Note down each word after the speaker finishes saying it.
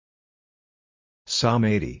Psalm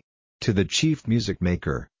 80. To the chief music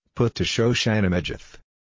maker, put to Shoshanamedjith.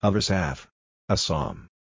 Of Asaph. A psalm.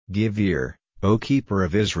 Give ear, O keeper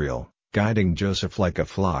of Israel, guiding Joseph like a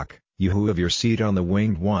flock, you who have your seat on the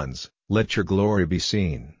winged ones, let your glory be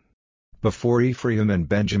seen. Before Ephraim and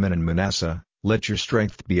Benjamin and Manasseh, let your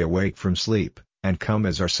strength be awake from sleep, and come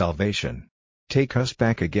as our salvation. Take us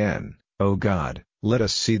back again, O God, let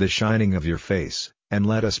us see the shining of your face, and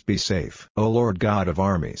let us be safe. O Lord God of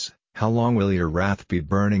armies, how long will your wrath be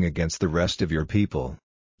burning against the rest of your people?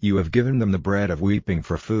 You have given them the bread of weeping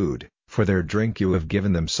for food, for their drink you have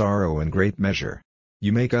given them sorrow in great measure.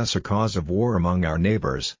 You make us a cause of war among our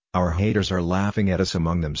neighbors, our haters are laughing at us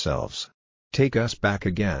among themselves. Take us back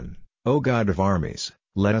again, O God of armies,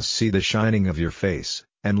 let us see the shining of your face,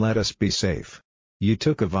 and let us be safe. You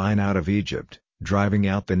took a vine out of Egypt, driving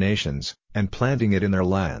out the nations, and planting it in their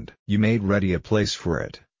land. You made ready a place for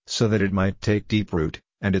it, so that it might take deep root,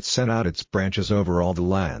 and it sent out its branches over all the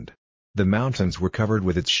land. The mountains were covered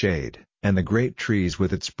with its shade, and the great trees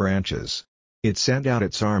with its branches. It sent out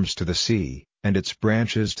its arms to the sea, and its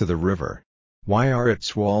branches to the river. Why are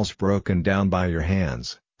its walls broken down by your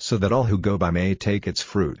hands, so that all who go by may take its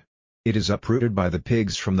fruit? It is uprooted by the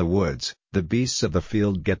pigs from the woods, the beasts of the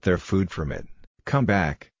field get their food from it. Come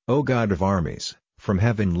back, O God of armies, from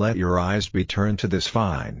heaven let your eyes be turned to this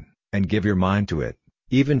vine, and give your mind to it,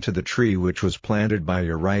 even to the tree which was planted by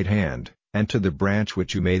your right hand, and to the branch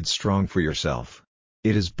which you made strong for yourself.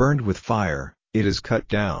 It is burned with fire, it is cut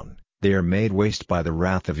down, they are made waste by the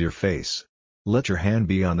wrath of your face. Let your hand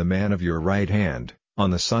be on the man of your right hand,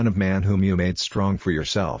 on the Son of Man whom you made strong for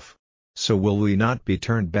yourself. So will we not be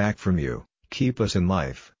turned back from you, keep us in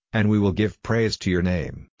life, and we will give praise to your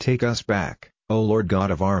name. Take us back, O Lord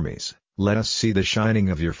God of armies, let us see the shining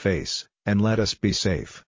of your face, and let us be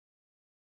safe.